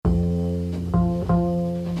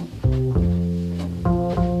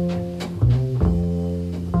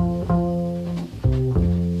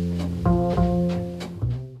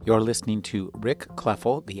You're listening to Rick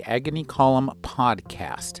Kleffel, the Agony Column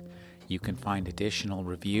podcast. You can find additional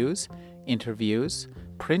reviews, interviews,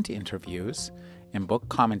 print interviews, and book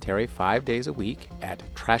commentary 5 days a week at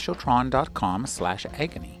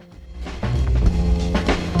trashotron.com/agony.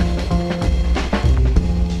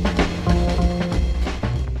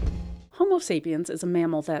 Homo sapiens is a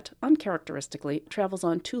mammal that, uncharacteristically, travels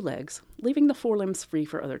on two legs, leaving the forelimbs free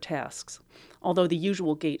for other tasks. Although the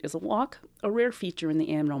usual gait is a walk, a rare feature in the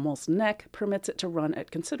animal's neck permits it to run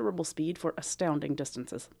at considerable speed for astounding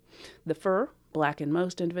distances. The fur, black in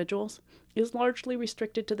most individuals, is largely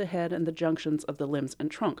restricted to the head and the junctions of the limbs and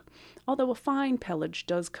trunk, although a fine pelage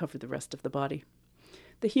does cover the rest of the body.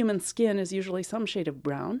 The human skin is usually some shade of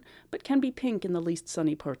brown, but can be pink in the least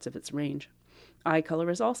sunny parts of its range. Eye color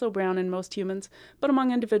is also brown in most humans, but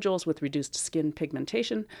among individuals with reduced skin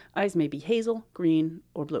pigmentation, eyes may be hazel, green,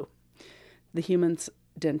 or blue. The human's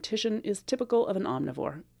dentition is typical of an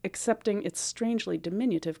omnivore, excepting its strangely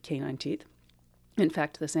diminutive canine teeth. In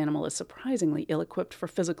fact, this animal is surprisingly ill-equipped for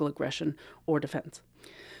physical aggression or defense.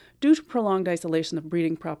 Due to prolonged isolation of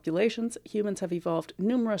breeding populations, humans have evolved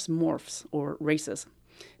numerous morphs, or races.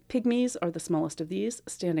 Pygmies are the smallest of these,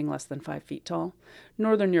 standing less than 5 feet tall.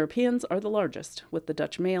 Northern Europeans are the largest, with the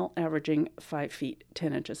Dutch male averaging 5 feet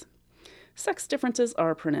 10 inches. Sex differences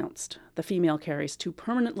are pronounced. The female carries 2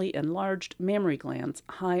 permanently enlarged mammary glands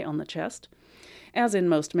high on the chest. As in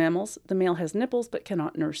most mammals, the male has nipples but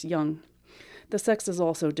cannot nurse young. The sexes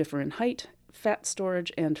also differ in height, fat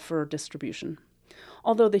storage, and fur distribution.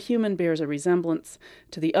 Although the human bears a resemblance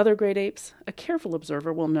to the other great apes, a careful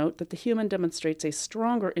observer will note that the human demonstrates a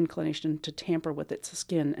stronger inclination to tamper with its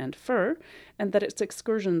skin and fur, and that its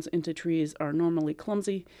excursions into trees are normally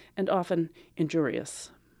clumsy and often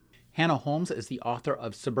injurious. Hannah Holmes is the author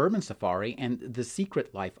of Suburban Safari and The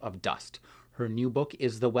Secret Life of Dust. Her new book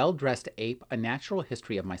is The Well-Dressed Ape, A Natural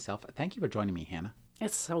History of Myself. Thank you for joining me, Hannah.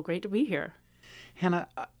 It's so great to be here. Hannah,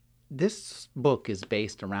 this book is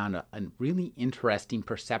based around a really interesting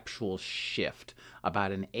perceptual shift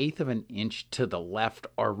about 1/8 of an inch to the left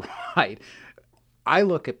or right. I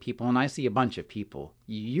look at people and I see a bunch of people.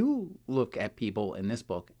 You look at people in this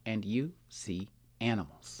book and you see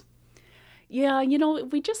animals. Yeah,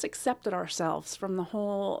 we just accepted ourselves from the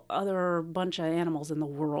whole other bunch of animals in the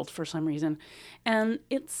world for some reason. And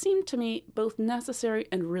it seemed to me both necessary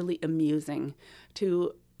and really amusing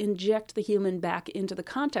to inject the human back into the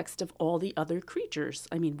context of all the other creatures.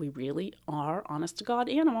 I mean, we really are, honest-to-God,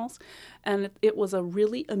 animals. And it was a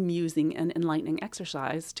really amusing and enlightening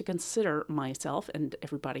exercise to consider myself and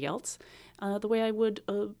everybody else the way I would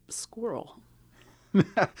a squirrel.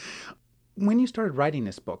 When you started writing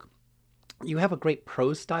this book, you have a great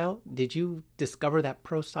prose style. Did you discover that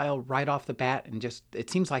prose style right off the bat? And it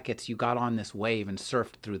seems like you got on this wave and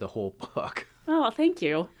surfed through the whole book. Oh, thank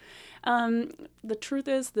you. The truth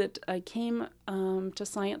is that I came to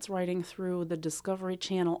science writing through the Discovery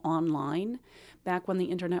Channel online, back when the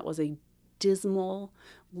internet was a dismal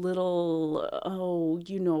little,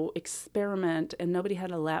 experiment, and nobody had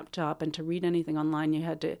a laptop, and to read anything online you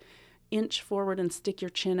had to inch forward and stick your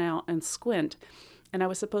chin out and squint. And I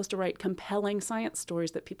was supposed to write compelling science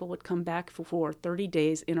stories that people would come back for 30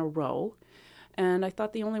 days in a row. And I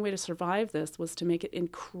thought the only way to survive this was to make it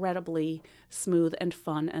incredibly smooth and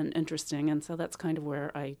fun and interesting. And so that's kind of where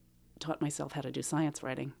I taught myself how to do science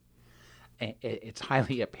writing. It's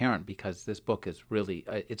highly apparent because this book is really,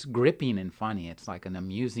 it's gripping and funny. It's like an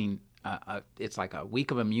amusing, it's like a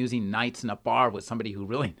week of amusing nights in a bar with somebody who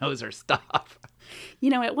really knows her stuff.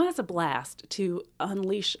 It was a blast to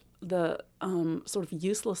unleash the sort of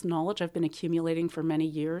useless knowledge I've been accumulating for many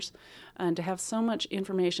years, and to have so much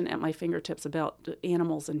information at my fingertips about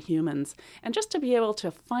animals and humans, and just to be able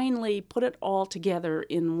to finally put it all together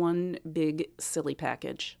in one big silly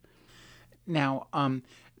package. Now,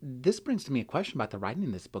 this brings to me a question about the writing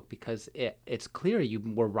of this book, because it's clear you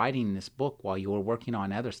were writing this book while you were working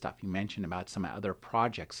on other stuff. You mentioned about some other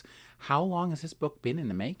projects. How long has this book been in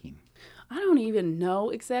the making? I don't even know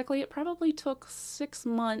exactly. It probably took 6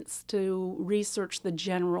 months to research the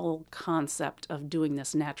general concept of doing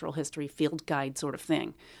this natural history field guide sort of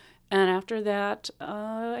thing. And after that,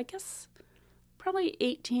 I guess probably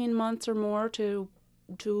 18 months or more to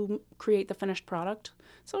create the finished product.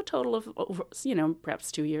 So a total of,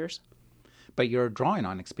 perhaps 2 years. But you're drawing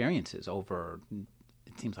on experiences over,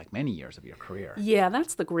 it seems like, many years of your career. Yeah,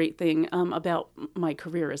 that's the great thing about my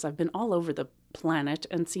career is I've been all over the planet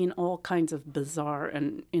and seen all kinds of bizarre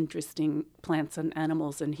and interesting plants and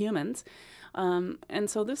animals and humans. And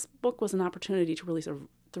so this book was an opportunity to really sort of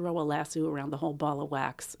throw a lasso around the whole ball of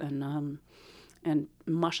wax and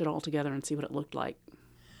mush it all together and see what it looked like.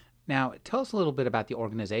 Now, tell us a little bit about the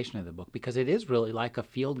organization of the book, because it is really like a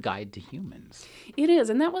field guide to humans. It is,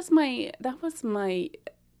 and that was my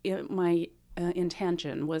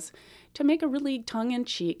intention, was to make a really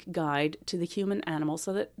tongue-in-cheek guide to the human animal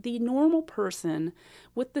so that the normal person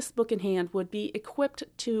with this book in hand would be equipped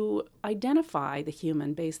to identify the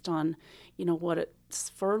human based on, what its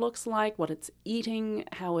fur looks like, what it's eating,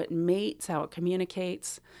 how it mates, how it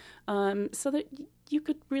communicates, so that you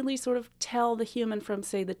could really sort of tell the human from,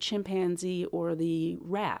 say, the chimpanzee or the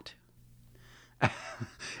rat.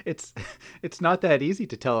 It's not that easy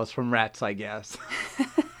to tell us from rats, I guess.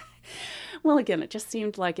 Well, again, it just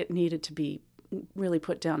seemed like it needed to be really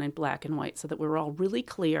put down in black and white so that we're all really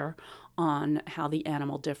clear on how the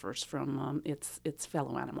animal differs from its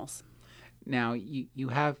fellow animals. Now, you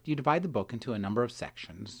divide the book into a number of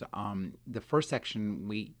sections. The first section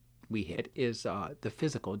we hit is the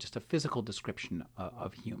physical, just a physical description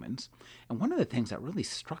of humans. And one of the things that really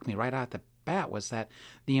struck me right out the bat was that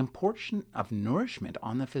the importance of nourishment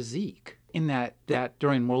on the physique. In that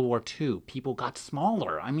during World War II, people got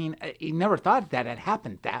smaller. I mean, you never thought that had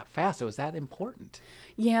happened that fast. It was that important.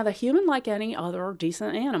 Yeah, the human, like any other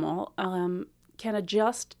decent animal, can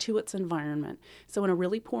adjust to its environment. So in a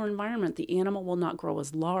really poor environment, the animal will not grow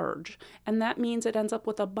as large. And that means it ends up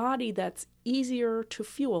with a body that's easier to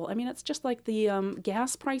fuel. I mean, it's just like the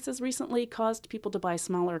gas prices recently caused people to buy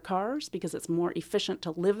smaller cars because it's more efficient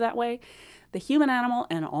to live that way. The human animal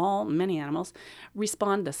and many animals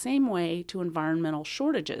respond the same way to environmental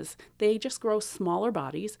shortages. They just grow smaller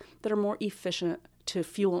bodies that are more efficient to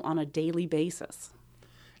fuel on a daily basis.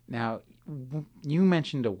 Now, you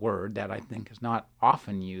mentioned a word that I think is not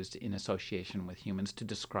often used in association with humans to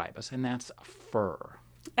describe us, and that's fur.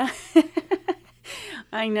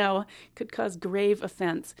 I know, could cause grave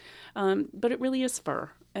offense, but it really is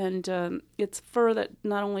fur. And it's fur that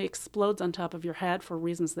not only explodes on top of your head for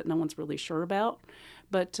reasons that no one's really sure about,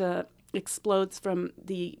 but explodes from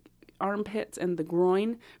the armpits and the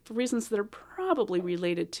groin for reasons that are probably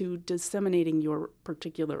related to disseminating your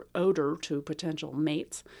particular odor to potential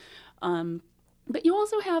mates. But you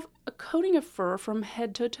also have a coating of fur from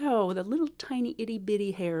head to toe, the little tiny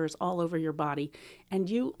itty-bitty hairs all over your body. And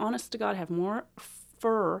you, honest to God, have more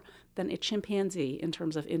fur than a chimpanzee in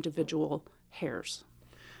terms of individual hairs.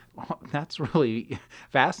 Well, that's really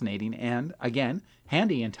fascinating and, again,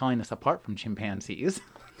 handy in telling us apart from chimpanzees.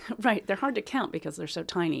 Right. They're hard to count because they're so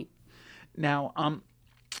tiny. Now,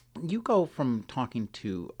 you go from talking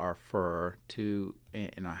to our fur to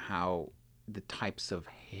how the types of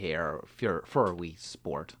fur we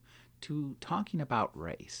sport to talking about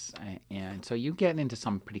race. And so you get into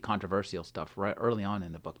some pretty controversial stuff right early on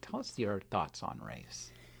in the book. Tell us your thoughts on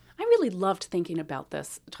race. I really loved thinking about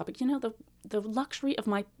this topic. The luxury of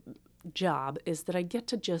my job is that I get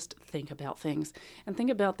to just think about things and think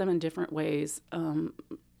about them in different ways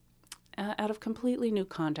out of completely new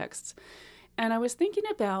contexts. And I was thinking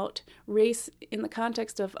about race in the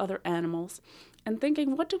context of other animals and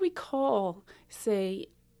thinking, what do we call, say,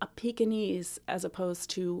 a Pekingese as opposed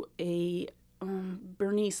to a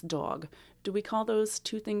Bernese dog? Do we call those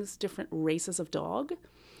two things different races of dog?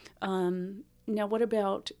 Now, what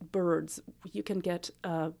about birds? You can get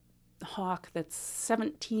a hawk that's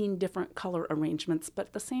 17 different color arrangements,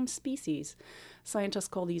 but the same species. Scientists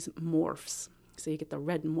call these morphs. So you get the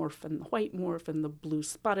red morph and the white morph and the blue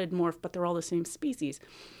spotted morph, but they're all the same species.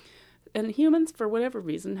 And humans, for whatever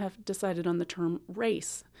reason, have decided on the term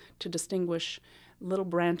race to distinguish little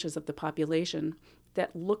branches of the population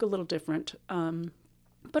that look a little different,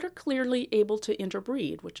 but are clearly able to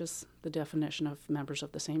interbreed, which is the definition of members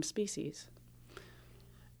of the same species.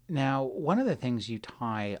 Now, one of the things you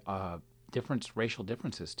tie racial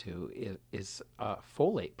differences to is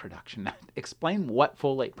folate production. Explain what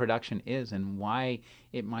folate production is and why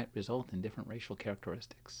it might result in different racial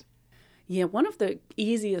characteristics. Yeah, one of the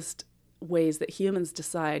easiest ways that humans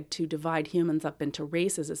decide to divide humans up into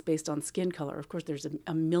races is based on skin color. Of course, there's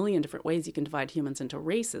a million different ways you can divide humans into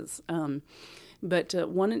races. But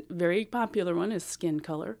one very popular one is skin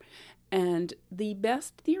color. And the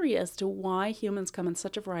best theory as to why humans come in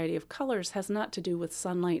such a variety of colors has not to do with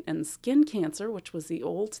sunlight and skin cancer, which was the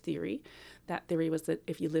old theory. That theory was that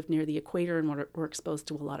if you lived near the equator and were exposed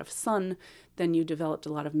to a lot of sun, then you developed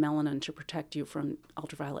a lot of melanin to protect you from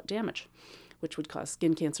ultraviolet damage, which would cause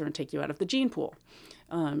skin cancer and take you out of the gene pool.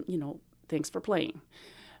 Thanks for playing.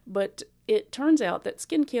 But it turns out that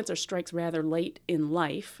skin cancer strikes rather late in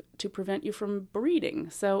life to prevent you from breeding,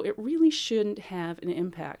 so it really shouldn't have an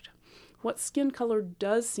impact. What skin color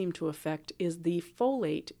does seem to affect is the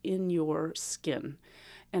folate in your skin.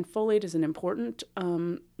 And folate is an important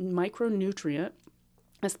micronutrient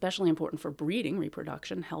especially important for breeding,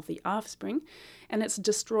 reproduction, healthy offspring, and it's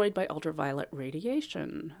destroyed by ultraviolet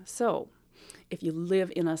radiation. So, if you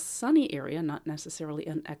live in a sunny area, not necessarily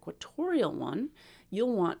an equatorial one,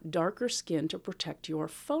 you'll want darker skin to protect your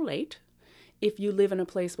folate. If you live in a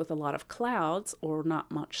place with a lot of clouds or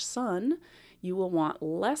not much sun, you will want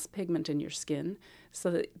less pigment in your skin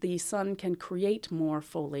so that the sun can create more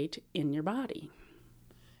folate in your body.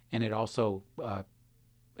 And it also,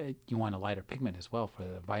 you want a lighter pigment as well for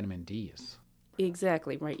the vitamin D's.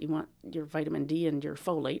 Exactly, right. You want your vitamin D and your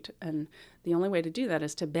folate, and the only way to do that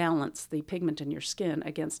is to balance the pigment in your skin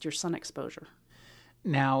against your sun exposure.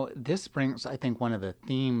 Now, this brings, I think, one of the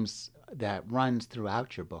themes that runs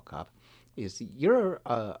throughout your book up is you're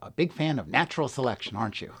a big fan of natural selection,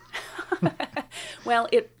 aren't you? Well,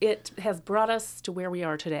 it has brought us to where we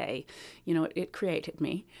are today. You know, it created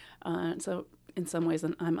me. So in some ways,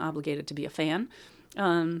 I'm obligated to be a fan.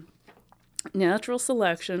 Natural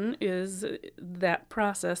selection is that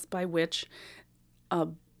process by which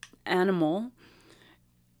an animal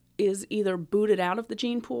is either booted out of the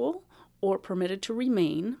gene pool or permitted to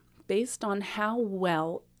remain based on how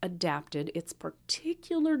well adapted its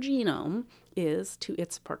particular genome is to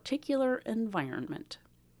its particular environment.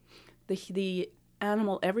 Every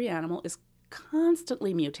animal is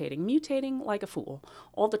constantly mutating like a fool,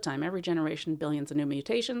 all the time, every generation, billions of new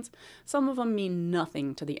mutations. Some of them mean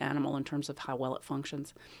nothing to the animal in terms of how well it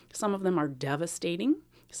functions. Some of them are devastating.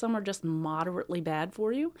 Some are just moderately bad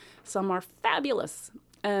for you. Some are fabulous.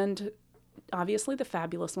 And obviously the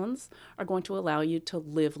fabulous ones are going to allow you to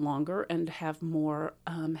live longer and have more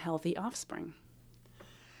healthy offspring.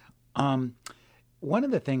 One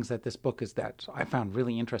of the things that this book is that I found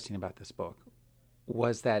really interesting about this book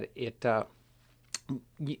was that it,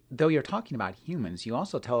 though you're talking about humans, you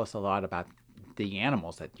also tell us a lot about the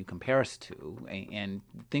animals that you compare us to and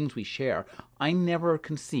things we share. I never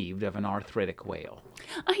conceived of an arthritic whale.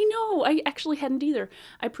 I know. I actually hadn't either.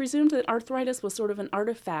 I presumed that arthritis was sort of an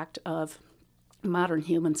artifact of modern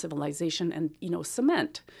human civilization and,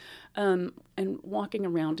 cement and walking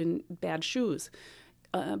around in bad shoes.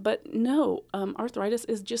 But no, arthritis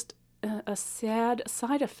is just a sad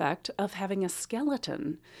side effect of having a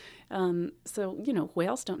skeleton. So,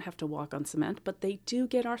 whales don't have to walk on cement, but they do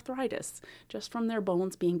get arthritis just from their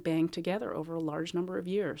bones being banged together over a large number of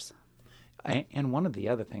years. And one of the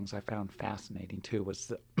other things I found fascinating, too,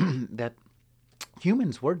 was that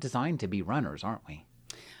humans were designed to be runners, aren't we?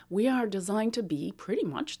 We are designed to be pretty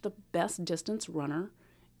much the best distance runner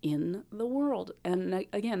in the world. And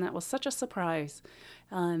again, that was such a surprise.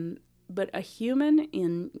 But a human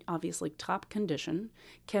in obviously top condition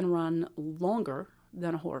can run longer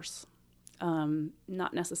than a horse.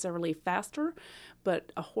 Not necessarily faster,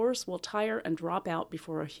 but a horse will tire and drop out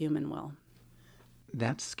before a human will.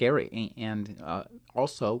 That's scary. And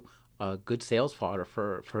also good sales fodder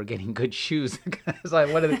for getting good shoes. Because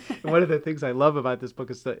one of the things I love about this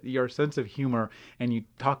book is your sense of humor, and you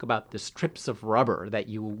talk about the strips of rubber that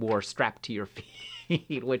you wore strapped to your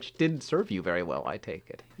feet, which didn't serve you very well, I take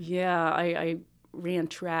it. Yeah, I ran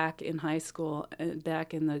track in high school.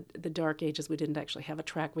 Back in the dark ages, we didn't actually have a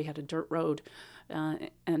track. We had a dirt road.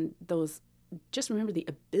 And those, just remember the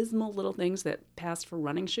abysmal little things that passed for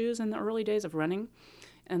running shoes in the early days of running,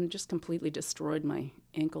 and just completely destroyed my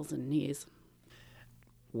ankles and knees.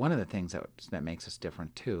 One of the things that makes us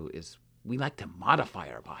different, too, is we like to modify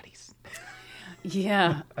our bodies.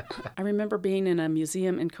 Yeah. I remember being in a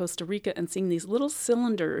museum in Costa Rica and seeing these little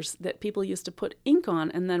cylinders that people used to put ink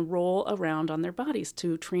on and then roll around on their bodies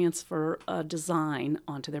to transfer a design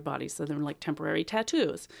onto their bodies. So they're like temporary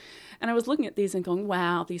tattoos. And I was looking at these and going,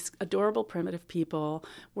 wow, these adorable primitive people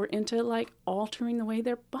were into like altering the way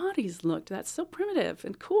their bodies looked. That's so primitive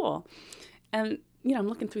and cool. And, I'm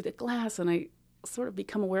looking through the glass and I sort of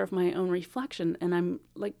become aware of my own reflection, and I'm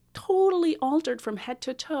like totally altered from head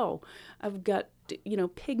to toe. I've got,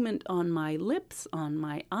 pigment on my lips, on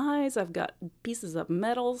my eyes. I've got pieces of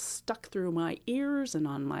metal stuck through my ears and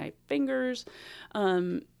on my fingers.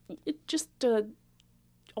 It just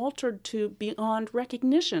altered to beyond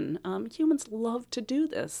recognition. Humans love to do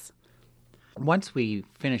this. Once we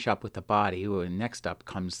finish up with the body, next up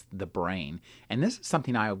comes the brain. And this is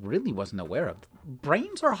something I really wasn't aware of.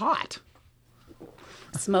 Brains are hot.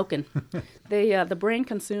 Smoking. The brain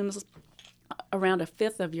consumes around a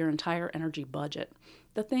fifth of your entire energy budget.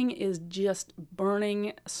 The thing is just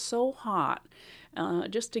burning so hot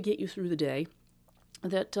just to get you through the day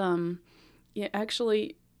that it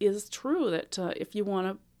actually is true that if you want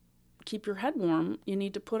to keep your head warm, you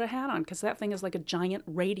need to put a hat on because that thing is like a giant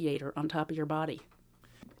radiator on top of your body.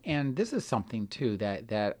 And this is something too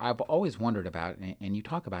that I've always wondered about, and you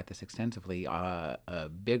talk about this extensively.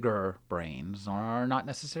 Bigger brains are not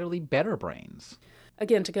necessarily better brains.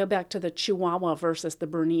 Again, to go back to the Chihuahua versus the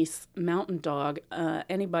Bernese Mountain Dog,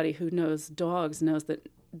 anybody who knows dogs knows that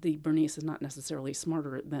the Bernese is not necessarily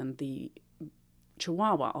smarter than the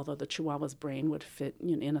Chihuahua, although the Chihuahua's brain would fit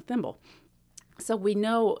in a thimble. So we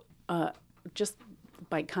know just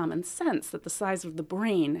by common sense that the size of the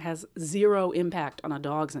brain has zero impact on a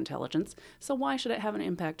dog's intelligence. So why should it have an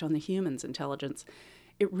impact on the human's intelligence?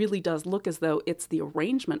 It really does look as though it's the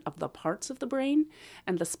arrangement of the parts of the brain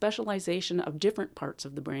and the specialization of different parts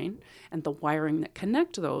of the brain and the wiring that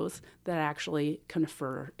connect those that actually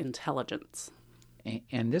confer intelligence.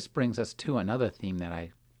 And this brings us to another theme that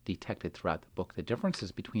I detected throughout the book, the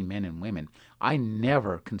differences between men and women. I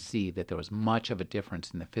never conceived that there was much of a difference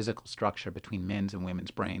in the physical structure between men's and women's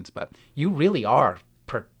brains, but you really are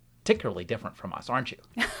particularly different from us, aren't you?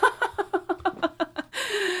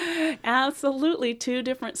 Absolutely, two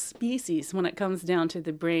different species when it comes down to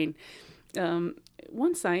the brain.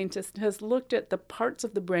 One scientist has looked at the parts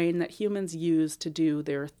of the brain that humans use to do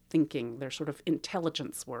their thinking, their sort of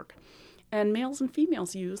intelligence work. And males and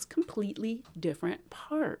females use completely different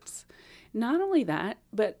parts. Not only that,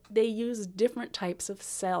 but they use different types of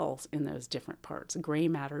cells in those different parts, gray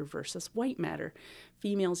matter versus white matter.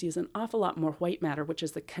 Females use an awful lot more white matter, which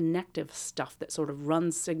is the connective stuff that sort of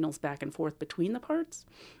runs signals back and forth between the parts.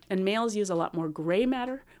 And males use a lot more gray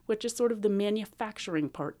matter, which is sort of the manufacturing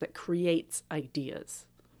part that creates ideas.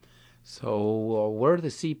 So we're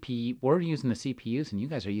using the CPUs, and you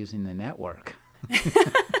guys are using the network.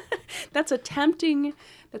 That's a tempting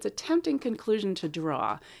conclusion to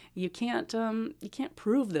draw. You can't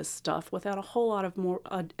prove this stuff without a whole lot of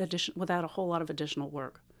additional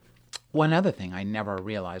work. One other thing I never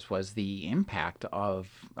realized was the impact of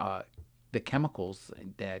the chemicals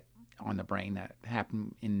that on the brain that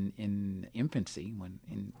happen in infancy, when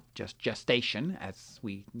in just gestation, as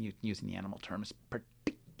we using the animal term, is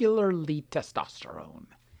particularly testosterone.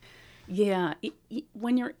 Yeah,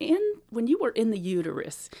 when you were in the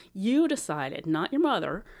uterus, you decided, not your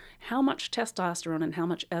mother, how much testosterone and how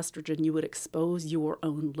much estrogen you would expose your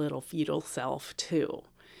own little fetal self to.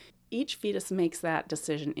 Each fetus makes that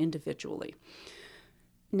decision individually.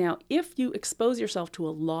 Now, if you expose yourself to a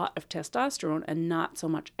lot of testosterone and not so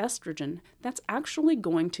much estrogen, that's actually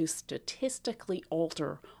going to statistically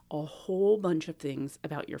alter a whole bunch of things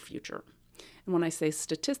about your future. And when I say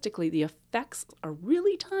statistically, the effects are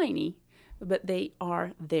really tiny, but they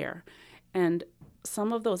are there. And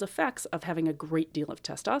some of those effects of having a great deal of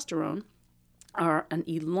testosterone are an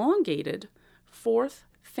elongated fourth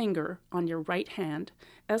finger on your right hand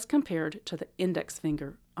as compared to the index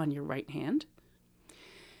finger on your right hand.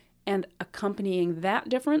 And accompanying that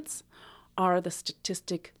difference are the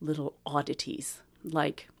statistic little oddities,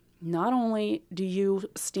 like not only do you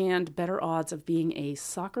stand better odds of being a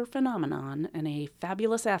soccer phenomenon and a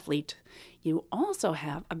fabulous athlete, you also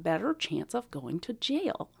have a better chance of going to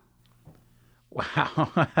jail.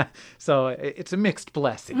 Wow. So it's a mixed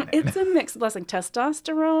blessing. Then. It's a mixed blessing.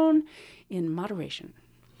 Testosterone in moderation.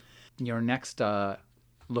 Your next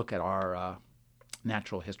look at our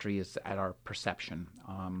natural history is at our perception.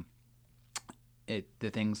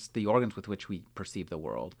 The organs with which we perceive the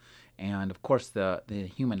world. And of course, the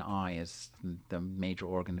human eye is the major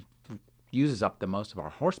organ that uses up the most of our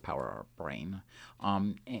horsepower, our brain.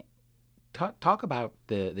 Talk about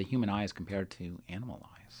the human eye as compared to animal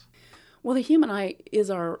eyes. Well, the human eye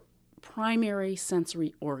is our primary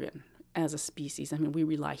sensory organ as a species. I mean, we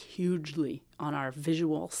rely hugely on our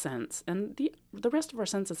visual sense, and the rest of our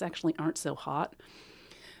senses actually aren't so hot.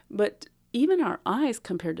 But even our eyes,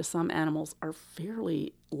 compared to some animals, are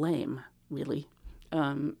fairly lame, really.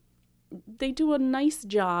 They do a nice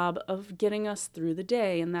job of getting us through the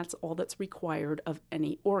day, and that's all that's required of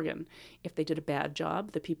any organ. If they did a bad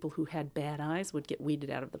job, the people who had bad eyes would get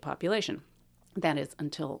weeded out of the population. That is,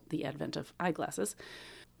 until the advent of eyeglasses.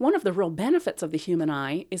 One of the real benefits of the human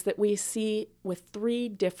eye is that we see with 3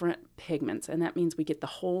 different pigments, and that means we get the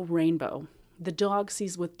whole rainbow. The dog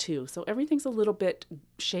sees with 2, so everything's a little bit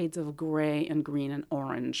shades of gray and green and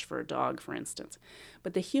orange for a dog, for instance.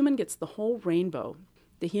 But the human gets the whole rainbow.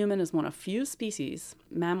 The human is one of few species,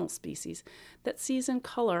 mammal species, that sees in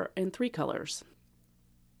color in 3 colors.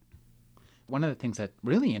 One of the things that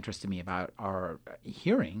really interested me about our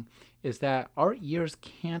hearing is that our ears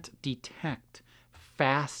can't detect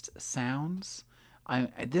fast sounds.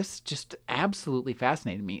 This just absolutely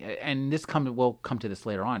fascinated me, and we'll come to this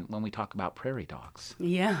later on when we talk about prairie dogs.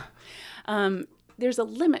 Yeah. There's a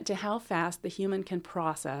limit to how fast the human can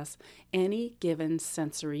process any given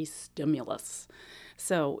sensory stimulus.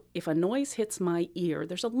 So if a noise hits my ear,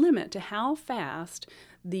 there's a limit to how fast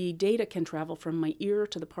the data can travel from my ear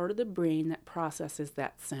to the part of the brain that processes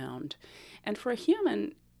that sound. And for a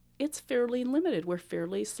human, it's fairly limited. We're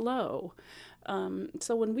fairly slow.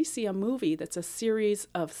 So when we see a movie that's a series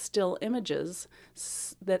of still images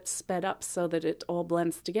that's sped up so that it all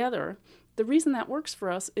blends together, the reason that works for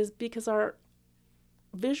us is because our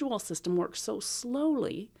visual system works so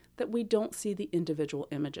slowly that we don't see the individual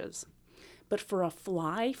images. But for a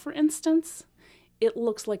fly, for instance, it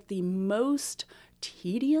looks like the most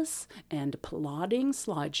tedious and plodding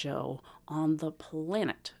slideshow on the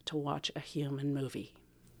planet to watch a human movie.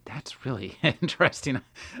 That's really interesting.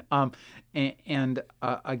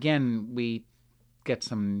 Again, we get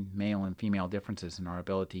some male and female differences in our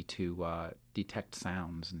ability to detect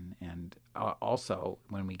sounds, and also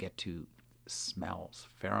when we get to smells,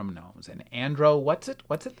 pheromones, and what's it?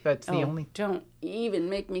 That's the only. Don't even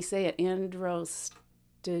make me say it.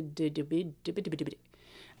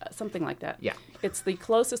 Something like that. Yeah. It's the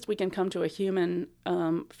closest we can come to a human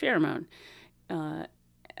pheromone.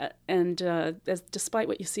 Despite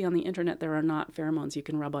what you see on the internet, there are not pheromones you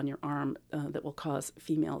can rub on your arm that will cause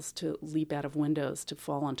females to leap out of windows to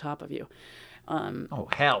fall on top of you. Oh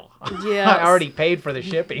hell! Yes. I already paid for the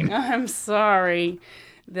shipping. I'm sorry.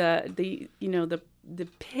 The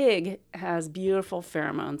pig has beautiful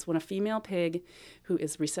pheromones. When a female pig, who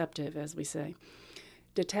is receptive, as we say,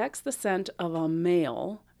 detects the scent of a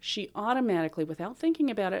male, she automatically, without thinking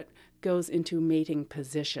about it, goes into mating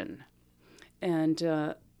position.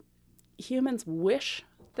 And humans wish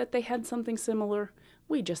that they had something similar.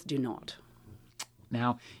 We just do not.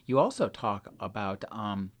 Now, you also talk about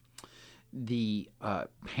the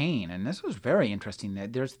pain, and this was very interesting.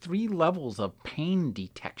 There's 3 levels of pain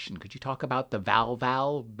detection. Could you talk about the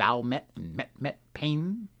Val-Met, and Met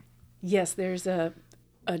pain? Yes, there's a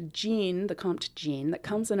gene, the COMT gene, that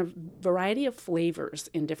comes in a variety of flavors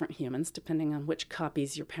in different humans, depending on which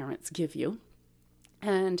copies your parents give you.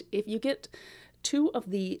 And if you get 2 of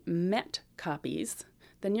the Met copies,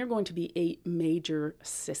 then you're going to be a major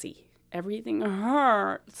sissy. Everything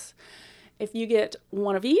hurts. If you get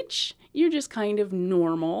 1 of each, you're just kind of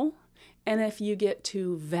normal. And if you get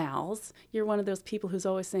 2 vowels, you're one of those people who's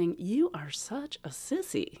always saying, "You are such a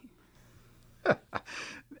sissy."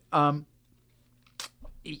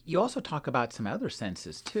 You also talk about some other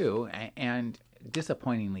senses too, and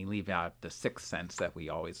disappointingly leave out the 6th sense that we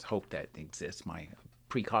always hope that exists. My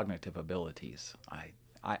precognitive abilities. I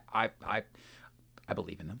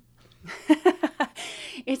believe in them.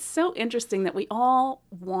 It's so interesting that we all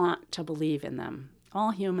want to believe in them.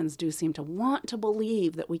 All humans do seem to want to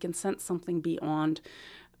believe that we can sense something beyond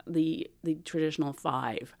the traditional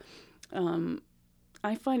 5.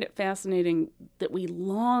 I find it fascinating that we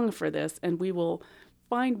long for this, and we will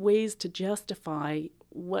find ways to justify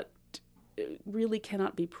what really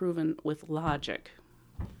cannot be proven with logic.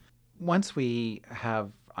 Once we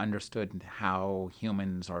have understood how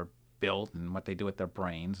humans are built and what they do with their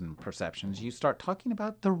brains and perceptions, you start talking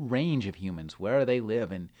about the range of humans, where they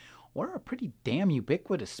live, and we're a pretty damn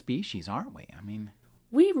ubiquitous species, aren't we? I mean,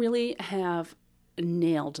 we really have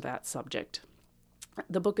nailed that subject.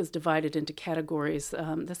 The book is divided into categories,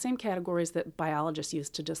 the same categories that biologists use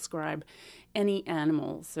to describe any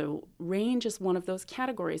animal. So range is one of those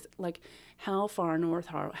categories, like how far north,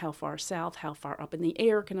 how far south, how far up in the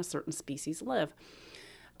air can a certain species live.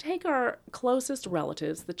 Take our closest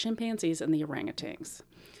relatives, the chimpanzees and the orangutans.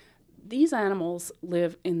 These animals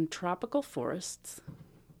live in tropical forests.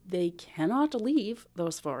 They cannot leave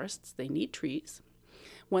those forests. They need trees.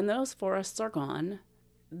 When those forests are gone,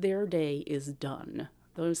 their day is done.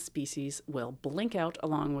 Those species will blink out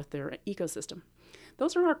along with their ecosystem.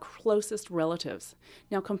 Those are our closest relatives.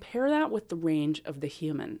 Now compare that with the range of the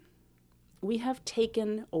human. We have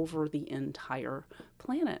taken over the entire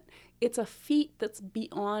planet. It's a feat that's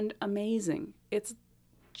beyond amazing. It's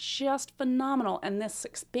just phenomenal. And this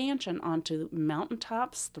expansion onto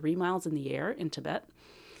mountaintops 3 miles in the air in Tibet,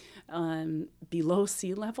 below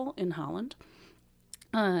sea level in Holland,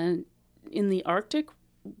 in the Arctic,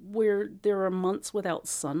 where there are months without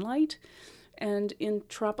sunlight, and in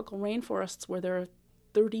tropical rainforests where there are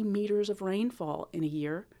 30 meters of rainfall in a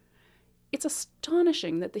year. It's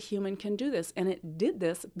astonishing that the human can do this, and it did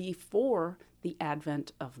this before the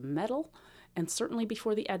advent of metal, and certainly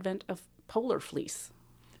before the advent of polar fleece.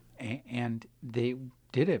 And they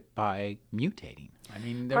did it by mutating. I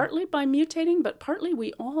mean, partly by mutating, but partly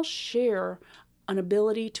we all share an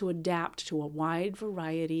ability to adapt to a wide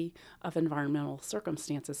variety of environmental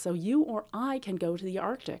circumstances. So you or I can go to the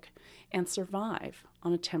Arctic and survive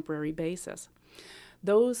on a temporary basis.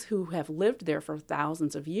 Those who have lived there for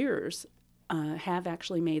thousands of years have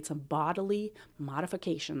actually made some bodily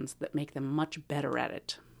modifications that make them much better at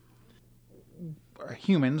it.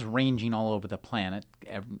 Humans ranging all over the planet,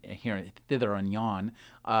 here, thither and yon,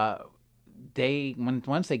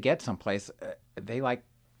 once they get someplace, they like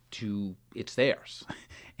to, it's theirs.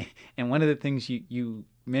 And one of the things you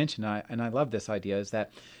mentioned, and I love this idea, is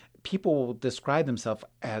that people will describe themselves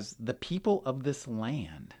as the people of this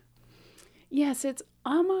land. Yes, it's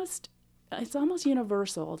almost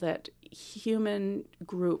universal that human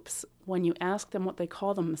groups, when you ask them what they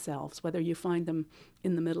call themselves, whether you find them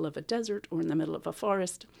in the middle of a desert or in the middle of a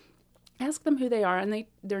forest, ask them who they are, and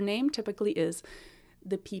their name typically is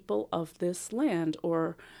the people of this land,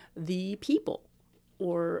 or the people,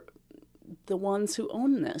 or the ones who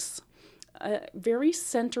own this. Very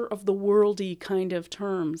center of the worldy kind of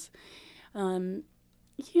terms.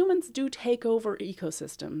 Humans do take over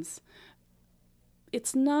ecosystems.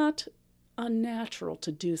 It's not unnatural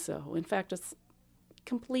to do so. In fact, it's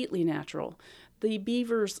completely natural. The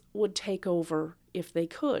beavers would take over if they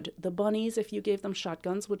could. The bunnies, if you gave them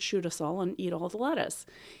shotguns, would shoot us all and eat all the lettuce.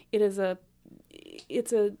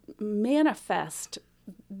 It's a manifest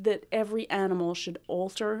that every animal should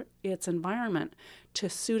alter its environment to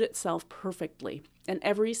suit itself perfectly. And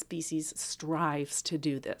every species strives to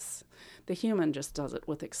do this. The human just does it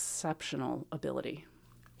with exceptional ability.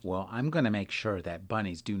 Well, I'm going to make sure that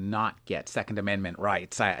bunnies do not get Second Amendment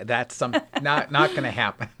rights. That's not going to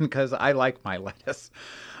happen, because I like my lettuce.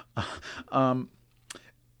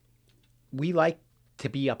 We like to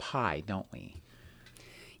be up high, don't we?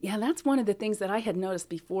 Yeah, that's one of the things that I had noticed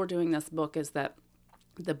before doing this book, is that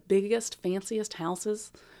the biggest, fanciest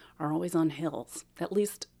houses are always on hills, at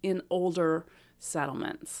least in older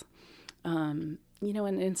settlements. And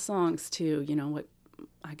in songs too, what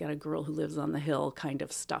I got a girl who lives on the hill kind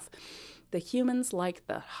of stuff. The humans like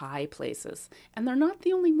the high places, and they're not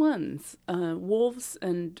the only ones. Wolves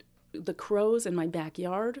and the crows in my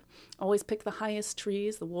backyard always pick the highest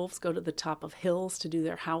trees. The wolves go to the top of hills to do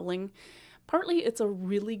their howling. Partly it's a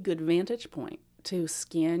really good vantage point to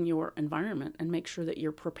scan your environment and make sure that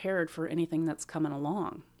you're prepared for anything that's coming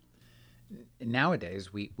along.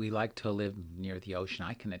 Nowadays, we like to live near the ocean.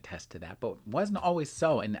 I can attest to that, but it wasn't always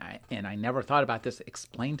so. And I never thought about this.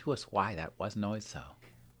 Explain to us why that wasn't always so.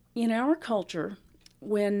 In our culture,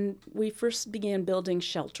 when we first began building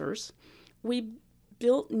shelters, we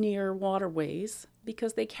built near waterways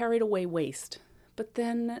because they carried away waste. But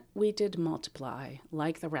then we did multiply,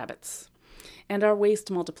 like the rabbits. And our waste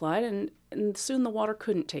multiplied, and soon the water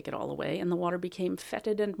couldn't take it all away, and the water became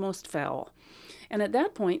fetid and most foul. And at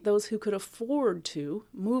that point, those who could afford to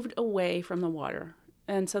moved away from the water.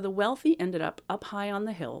 And so the wealthy ended up high on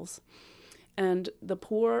the hills, and the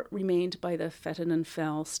poor remained by the fetid and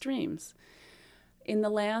foul streams. In the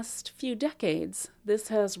last few decades, this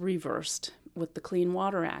has reversed with the Clean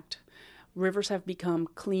Water Act. Rivers have become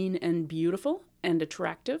clean and beautiful and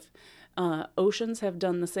attractive. Oceans have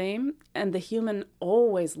done the same, and the human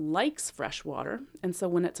always likes fresh water, and so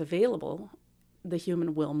when it's available, the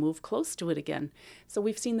human will move close to it again. So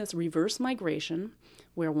we've seen this reverse migration,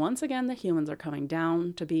 where once again the humans are coming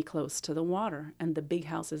down to be close to the water, and the big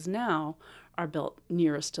houses now are built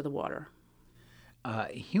nearest to the water.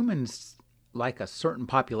 Humans like a certain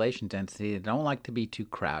population density. They don't like to be too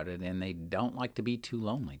crowded, and they don't like to be too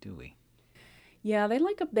lonely, do we? Yeah, they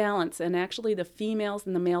like a balance, and actually the females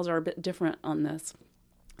and the males are a bit different on this.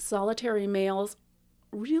 Solitary males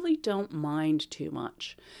really don't mind too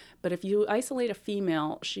much, but if you isolate a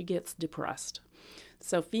female, she gets depressed.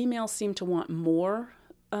 So females seem to want more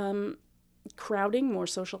crowding, more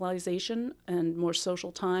socialization, and more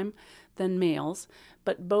social time than males,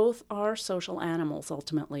 but both are social animals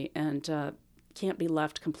ultimately, and can't be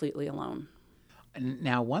left completely alone.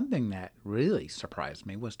 Now, one thing that really surprised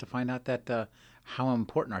me was to find out that how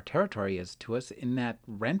important our territory is to us, in that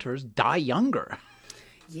renters die younger.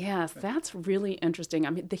 Yes, that's really interesting. I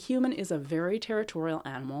mean, the human is a very territorial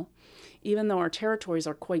animal, even though our territories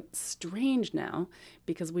are quite strange now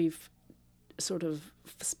because we've sort of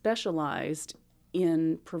specialized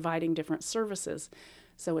in providing different services.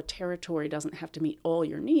 So a territory doesn't have to meet all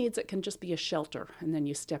your needs. It can just be a shelter, and then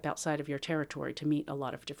you step outside of your territory to meet a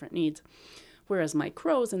lot of different needs. Whereas my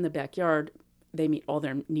crows in the backyard, they meet all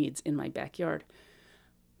their needs in my backyard.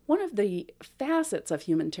 One of the facets of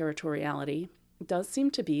human territoriality does seem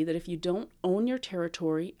to be that if you don't own your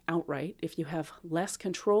territory outright, if you have less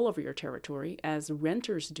control over your territory, as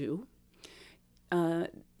renters do,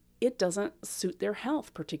 it doesn't suit their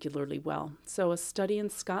health particularly well. So a study in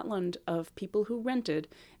Scotland of people who rented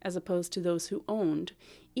as opposed to those who owned,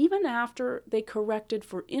 even after they corrected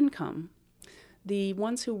for income, the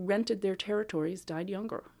ones who rented their territories died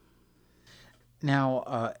younger.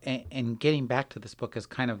 Now, and getting back to this book is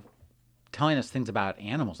kind of telling us things about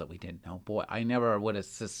animals that we didn't know. Boy, I never would have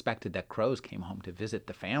suspected that crows came home to visit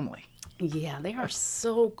the family. Yeah, they are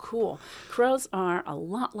so cool. Crows are a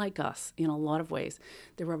lot like us in a lot of ways.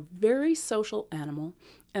 They're a very social animal,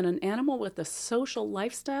 and an animal with a social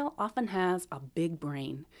lifestyle often has a big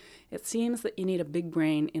brain. It seems that you need a big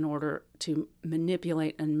brain in order to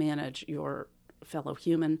manipulate and manage your fellow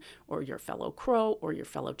human or your fellow crow or your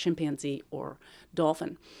fellow chimpanzee or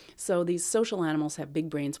dolphin. So these social animals have big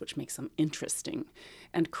brains, which makes them interesting.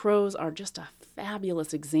 And crows are just a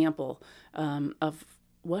fabulous example of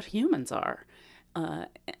what humans are.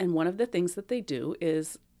 And one of the things that they do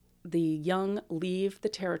is the young leave the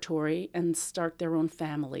territory and start their own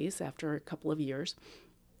families after a couple of years.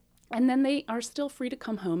 And then they are still free to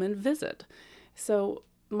come home and visit. So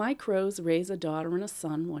my crows raise a daughter and a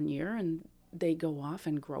son one year, and they go off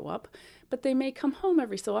and grow up, but they may come home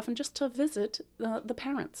every so often just to visit the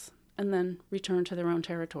parents and then return to their own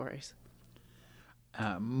territories.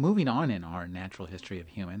 Moving on in our natural history of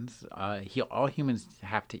humans, all humans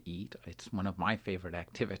have to eat. It's one of my favorite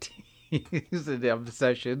activities and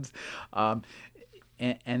obsessions. And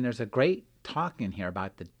there's a great talk in here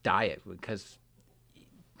about the diet, because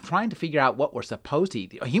trying to figure out what we're supposed to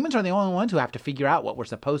eat. Humans are the only ones who have to figure out what we're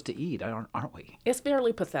supposed to eat, aren't we? It's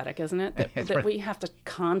fairly pathetic, isn't it? That we have to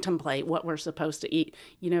contemplate what we're supposed to eat.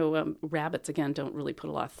 Rabbits, again, don't really put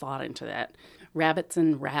a lot of thought into that. Rabbits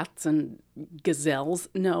and rats and gazelles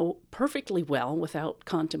know perfectly well without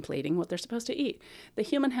contemplating what they're supposed to eat. The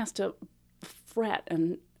human has to fret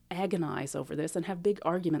and agonize over this and have big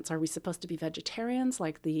arguments. Are we supposed to be vegetarians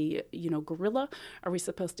like the gorilla? Are we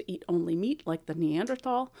supposed to eat only meat like the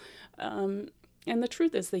Neanderthal? And the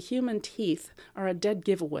truth is, the human teeth are a dead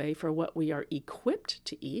giveaway for what we are equipped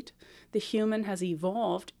to eat. The human has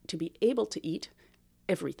evolved to be able to eat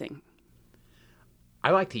everything.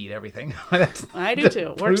 I like to eat everything. I do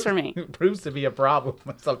too. Works for me. Proves to be a problem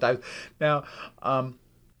sometimes. Now,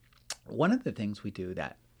 one of the things we do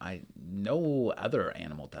that no other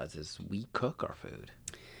animal does is we cook our food,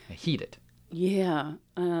 heat it. Yeah,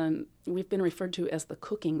 we've been referred to as the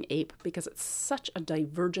cooking ape because it's such a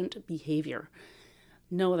divergent behavior.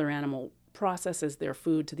 No other animal processes their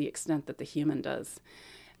food to the extent that the human does.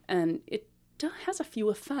 And it has a few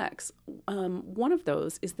effects. One of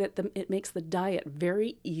those is that it makes the diet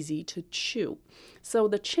very easy to chew. So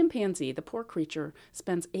the chimpanzee, the poor creature,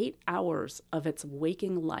 spends 8 hours of its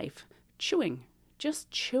waking life chewing,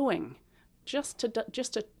 just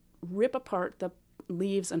to rip apart the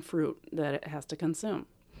leaves and fruit that it has to consume.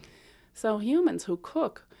 So humans who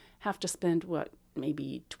cook have to spend,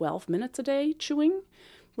 maybe 12 minutes a day chewing,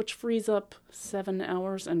 which frees up 7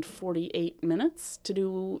 hours and 48 minutes to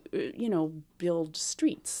do, build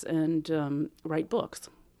streets and write books.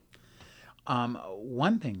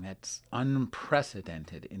 One thing that's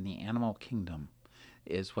unprecedented in the animal kingdom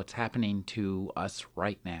is what's happening to us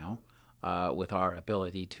right now with our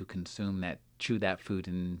ability to chew that food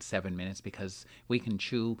in 7 minutes, because we can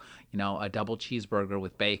chew, a double cheeseburger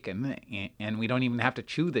with bacon, and we don't even have to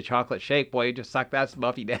chew the chocolate shake. Boy, you just suck that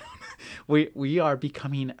Smuffy down. We are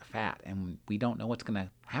becoming fat, and we don't know what's going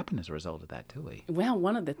to happen as a result of that, do we? Well,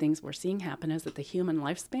 one of the things we're seeing happen is that the human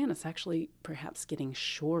lifespan is actually perhaps getting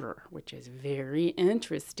shorter, which is very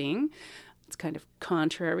interesting. It's kind of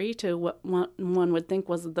contrary to what one would think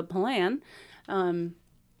was the plan.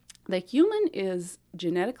 The human is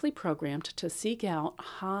genetically programmed to seek out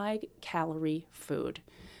high-calorie food.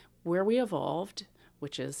 Where we evolved,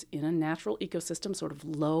 which is in a natural ecosystem, sort of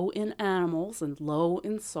low in animals and low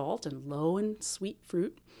in salt and low in sweet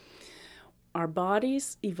fruit, our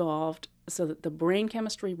bodies evolved so that the brain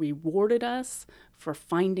chemistry rewarded us for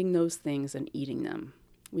finding those things and eating them.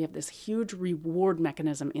 We have this huge reward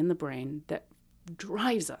mechanism in the brain that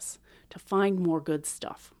drives us to find more good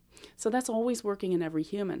stuff. So that's always working in every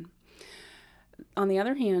human. On the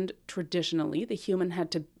other hand, traditionally, the human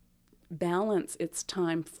had to balance its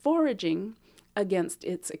time foraging against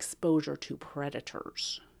its exposure to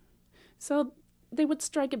predators. So they would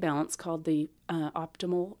strike a balance called the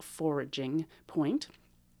optimal foraging point,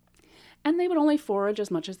 and they would only forage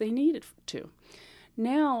as much as they needed to.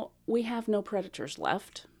 Now we have no predators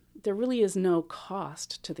left. There really is no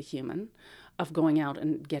cost to the human of going out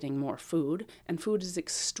and getting more food, and food is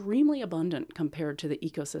extremely abundant compared to the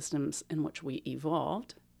ecosystems in which we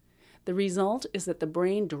evolved. The result is that the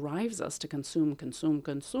brain drives us to consume,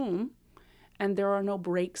 and there are no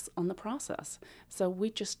brakes on the process. So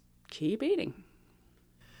we just keep eating.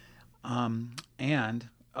 And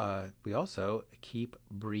we also keep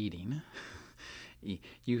breeding.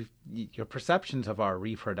 Your perceptions of our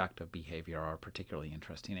reproductive behavior are particularly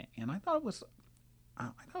interesting, and I thought it was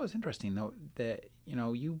I thought it was interesting, though, that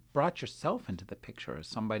you brought yourself into the picture as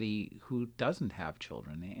somebody who doesn't have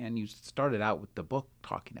children, and you started out with the book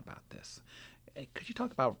talking about this. Could you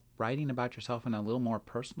talk about writing about yourself in a little more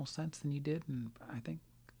personal sense than you did? And I think,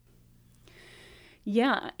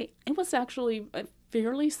 Yeah, it was actually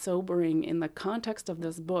fairly sobering in the context of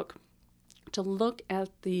this book to look at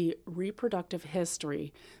the reproductive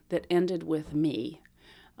history that ended with me.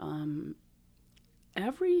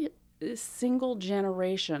 Every single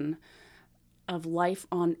generation of life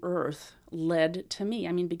on Earth led to me.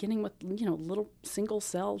 I mean, beginning with, little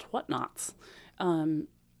single-celled whatnots.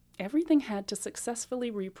 Everything had to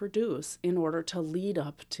successfully reproduce in order to lead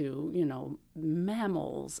up to,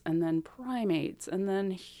 mammals, and then primates, and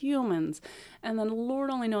then humans, and then Lord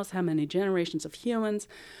only knows how many generations of humans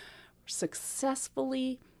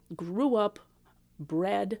successfully grew up,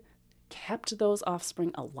 bred, kept those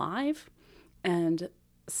offspring alive, and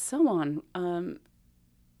so on,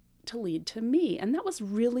 to lead to me. And that was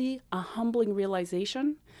really a humbling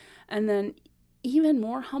realization. And then even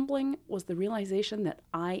more humbling was the realization that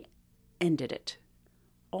I ended it.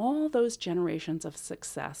 All those generations of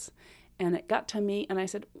success. And it got to me, and I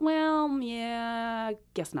said, well, yeah,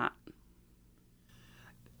 guess not.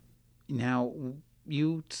 now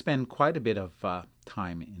you spend quite a bit of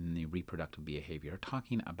time in the reproductive behavior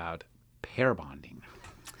talking about pair bonding.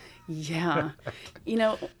 Yeah.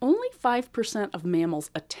 Only 5% of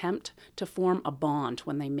mammals attempt to form a bond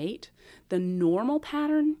when they mate. The normal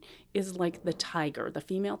pattern is like the tiger. The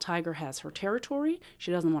female tiger has her territory.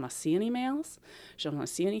 She doesn't want to see any males. She doesn't want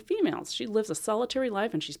to see any females. She lives a solitary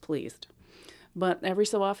life and she's pleased. But every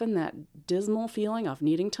so often, that dismal feeling of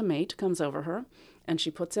needing to mate comes over her, and she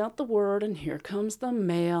puts out the word, and here comes the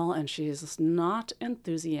male, and she's not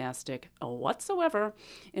enthusiastic whatsoever.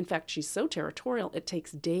 In fact, she's so territorial, it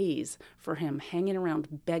takes days for him hanging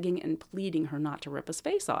around begging and pleading her not to rip his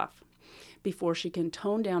face off before she can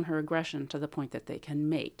tone down her aggression to the point that they can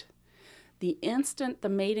mate. The instant the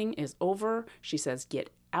mating is over, she says,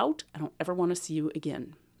 "Get out, I don't ever want to see you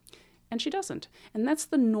again." And she doesn't. And that's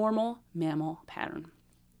the normal mammal pattern.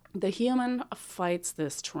 The human fights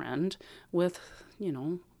this trend with,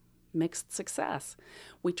 mixed success.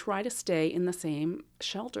 We try to stay in the same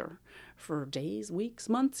shelter for days, weeks,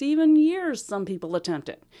 months, even years. Some people attempt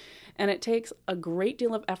it. And it takes a great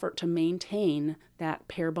deal of effort to maintain that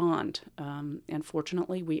pair bond. And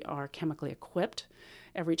fortunately, we are chemically equipped.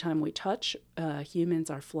 Every time we touch, humans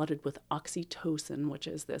are flooded with oxytocin, which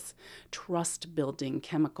is this trust-building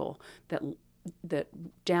chemical that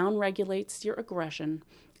down-regulates your aggression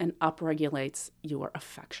and up-regulates your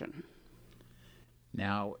affection.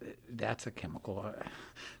 Now, that's a chemical.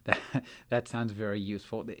 That sounds very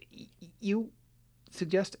useful. You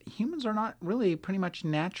suggest humans are not really pretty much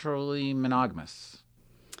naturally monogamous.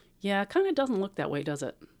 Yeah, it kind of doesn't look that way, does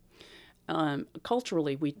it?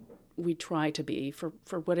 Culturally, we try to be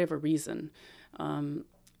for whatever reason.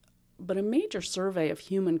 But a major survey of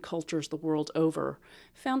human cultures the world over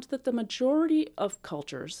found that the majority of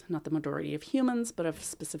cultures, not the majority of humans, but of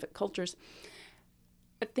specific cultures,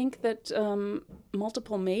 think that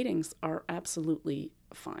multiple matings are absolutely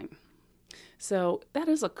fine. So that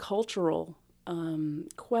is a cultural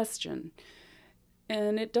question.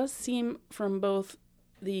 And it does seem from both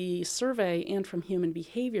the survey and from human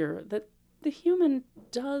behavior that the human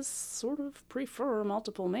does sort of prefer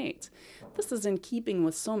multiple mates. This is in keeping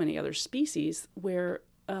with so many other species where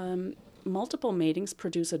multiple matings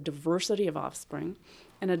produce a diversity of offspring,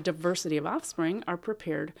 and a diversity of offspring are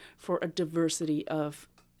prepared for a diversity of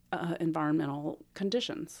environmental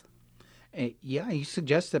conditions. Yeah, you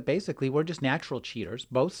suggest that basically we're just natural cheaters,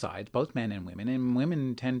 both sides, both men and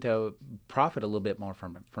women tend to profit a little bit more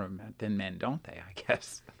from it than men, don't they, I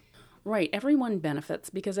guess? Right. Everyone benefits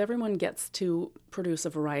because everyone gets to produce a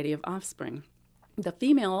variety of offspring. The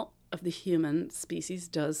female of the human species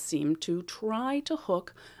does seem to try to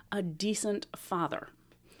hook a decent father,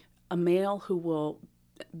 a male who will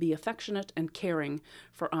be affectionate and caring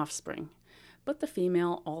for offspring. But the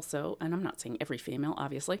female also, and I'm not saying every female,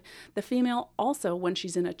 obviously, the female also, when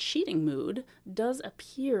she's in a cheating mood, does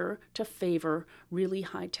appear to favor really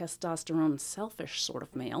high testosterone, selfish sort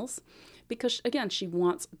of males, because, again, she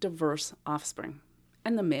wants diverse offspring.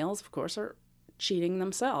 And the males, of course, are cheating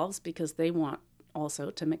themselves because they want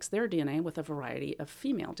also to mix their DNA with a variety of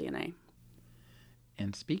female DNA.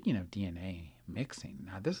 And speaking of DNA mixing,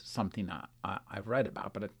 now this is something I've read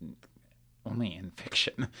about, but only in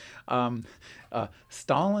fiction.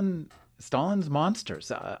 Stalin Stalin's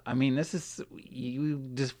monsters. I mean, this is, you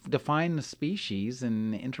define the species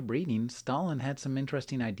and interbreeding. Stalin had some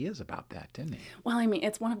interesting ideas about that, didn't he? Well, I mean,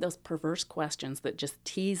 it's one of those perverse questions that just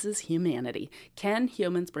teases humanity. Can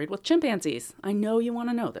humans breed with chimpanzees? I know you want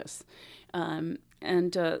to know this.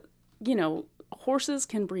 Horses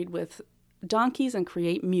can breed with donkeys and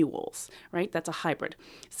create mules, right? That's a hybrid.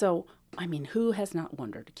 So, I mean, who has not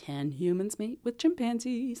wondered, can humans mate with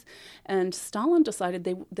chimpanzees? And Stalin decided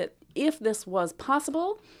that if this was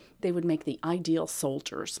possible, they would make the ideal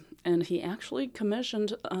soldiers. And he actually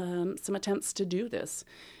commissioned some attempts to do this.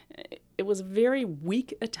 It was a very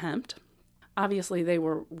weak attempt. Obviously, they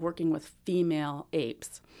were working with female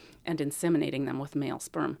apes and inseminating them with male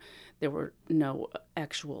sperm. There were no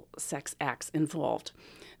actual sex acts involved.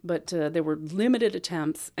 But there were limited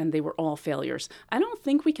attempts, and they were all failures. I don't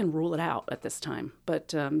think we can rule it out at this time,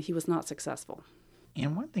 but he was not successful.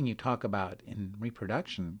 And one thing you talk about in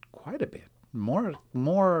reproduction quite a bit,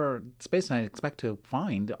 more space than I expect to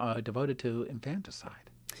find devoted to infanticide.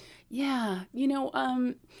 Yeah,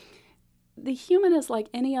 the human is like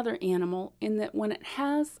any other animal in that when it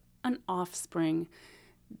has an offspring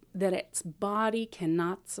that its body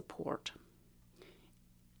cannot support,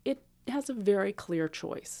 it has a very clear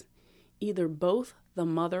choice. Either both the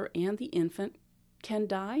mother and the infant can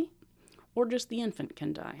die, or just the infant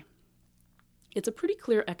can die. It's a pretty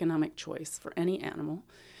clear economic choice for any animal.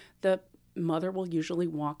 The mother will usually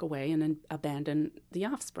walk away and abandon the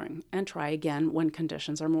offspring and try again when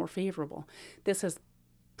conditions are more favorable. This has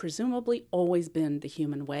presumably always been the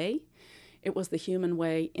human way. It was the human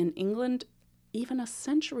way in England even a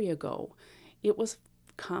century ago. It was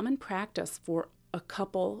common practice for a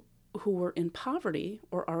couple who were in poverty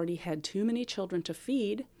or already had too many children to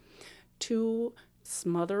feed to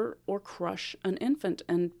smother or crush an infant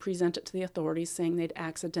and present it to the authorities saying they'd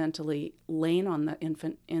accidentally lain on the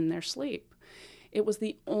infant in their sleep. It was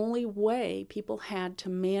the only way people had to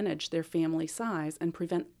manage their family size and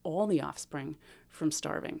prevent all the offspring from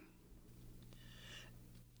starving.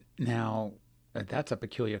 Now, that's a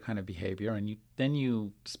peculiar kind of behavior, and then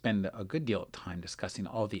you spend a good deal of time discussing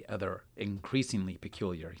all the other increasingly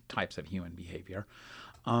peculiar types of human behavior.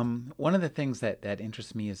 One of the things that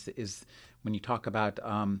interests me is when you talk about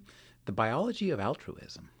the biology of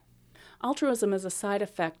altruism. Altruism is a side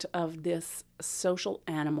effect of this social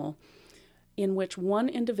animal in which one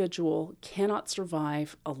individual cannot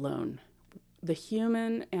survive alone. The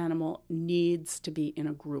human animal needs to be in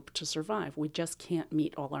a group to survive. We just can't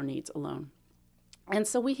meet all our needs alone. And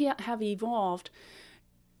so we have evolved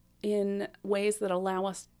in ways that allow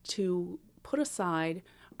us to put aside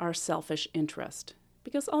our selfish interest,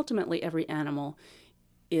 because ultimately every animal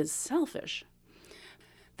is selfish.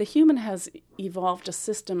 The human has evolved a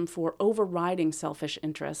system for overriding selfish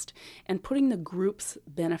interest and putting the group's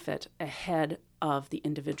benefit ahead of the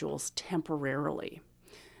individual's temporarily.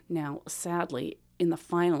 Now, sadly, in the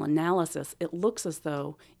final analysis, it looks as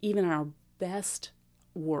though even our best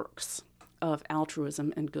works of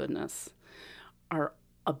altruism and goodness are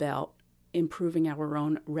about improving our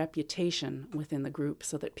own reputation within the group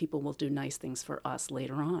so that people will do nice things for us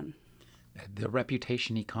later on. The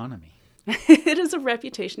reputation economy. It is a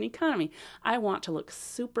reputation economy. I want to look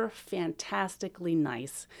super fantastically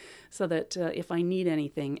nice so that if I need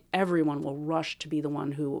anything, everyone will rush to be the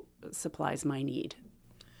one who supplies my need.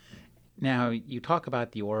 Now, you talk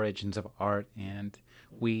about the origins of art, and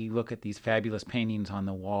we look at these fabulous paintings on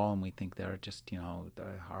the wall and we think they're just,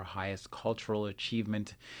 our highest cultural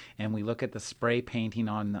achievement. And we look at the spray painting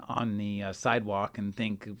on the sidewalk and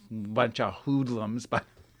think a bunch of hoodlums, but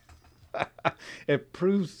it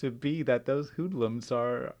proves to be that those hoodlums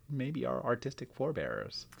are maybe our artistic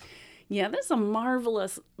forebearers. Yeah, there's a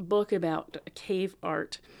marvelous book about cave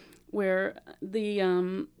art where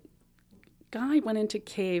the guy went into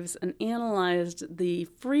caves and analyzed the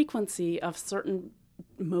frequency of certain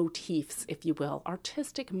motifs, if you will,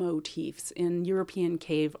 artistic motifs in European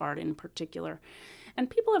cave art in particular. And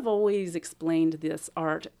people have always explained this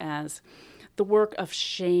art as the work of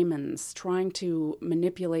shamans trying to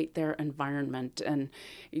manipulate their environment and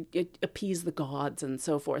appease the gods and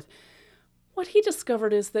so forth. What he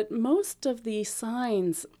discovered is that most of the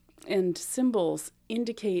signs and symbols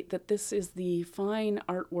indicate that this is the fine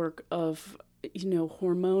artwork of,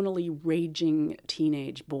 hormonally raging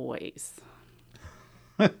teenage boys.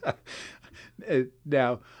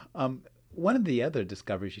 Now, one of the other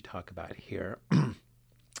discoveries you talk about here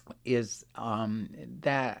is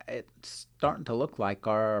that it's starting to look like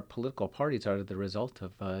our political parties are the result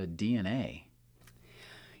of DNA.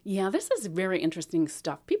 Yeah, this is very interesting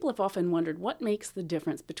stuff. People have often wondered what makes the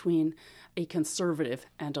difference between a conservative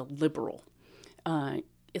and a liberal.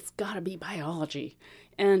 it's got to be biology.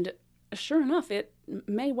 And sure enough, it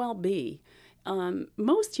may well be.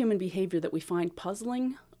 Most human behavior that we find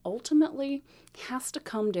puzzling ultimately has to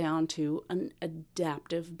come down to an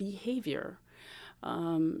adaptive behavior.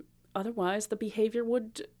 Otherwise, the behavior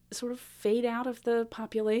would sort of fade out of the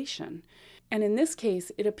population. And in this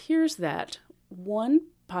case, it appears that one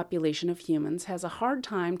population of humans has a hard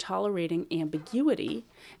time tolerating ambiguity,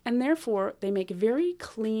 and therefore they make very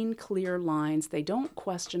clean, clear lines. They don't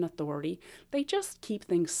question authority. They just keep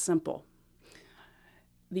things simple.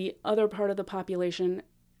 The other part of the population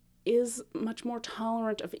is much more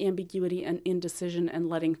tolerant of ambiguity and indecision and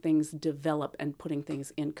letting things develop and putting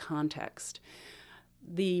things in context.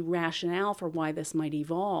 The rationale for why this might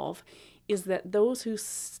evolve is that those who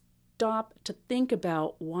stop to think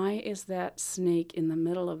about why is that snake in the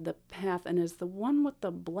middle of the path, and is the one with the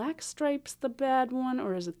black stripes the bad one,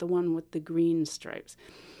 or is it the one with the green stripes?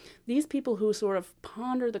 These people who sort of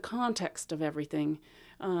ponder the context of everything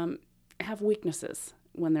have weaknesses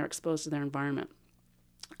when they're exposed to their environment.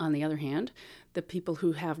 On the other hand, the people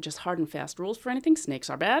who have just hard and fast rules for anything, snakes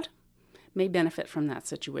are bad, may benefit from that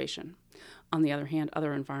situation. On the other hand,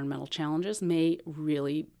 other environmental challenges may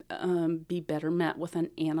really be better met with an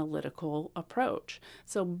analytical approach.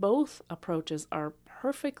 So both approaches are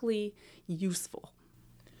perfectly useful.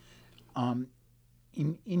 In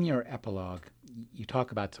your epilogue, you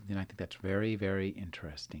talk about something I think that's very, very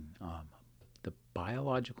interesting, the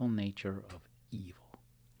biological nature of evil.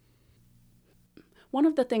 One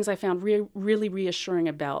of the things I found really reassuring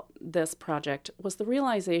about this project was the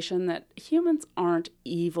realization that humans aren't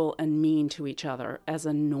evil and mean to each other as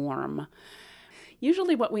a norm.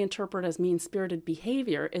 Usually what we interpret as mean-spirited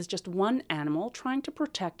behavior is just one animal trying to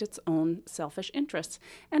protect its own selfish interests.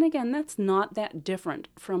 And again, that's not that different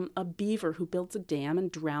from a beaver who builds a dam and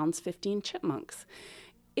drowns 15 chipmunks.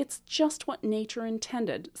 It's just what nature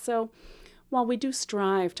intended. So while we do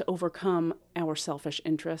strive to overcome our selfish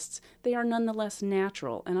interests, they are nonetheless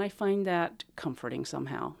natural, and I find that comforting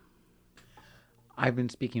somehow. I've been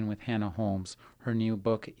speaking with Hannah Holmes. Her new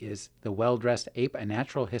book is The Well-Dressed Ape, A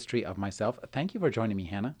Natural History of Myself. Thank you for joining me,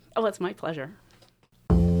 Hannah. Oh, it's my pleasure.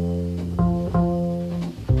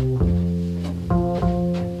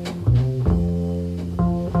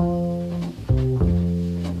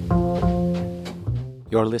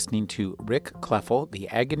 You're listening to Rick Kleffel, the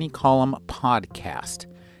Agony Column podcast.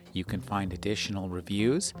 You can find additional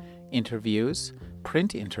reviews, interviews,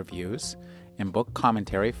 print interviews, and book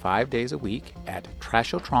commentary 5 days a week at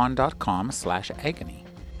trashotron.com/agony.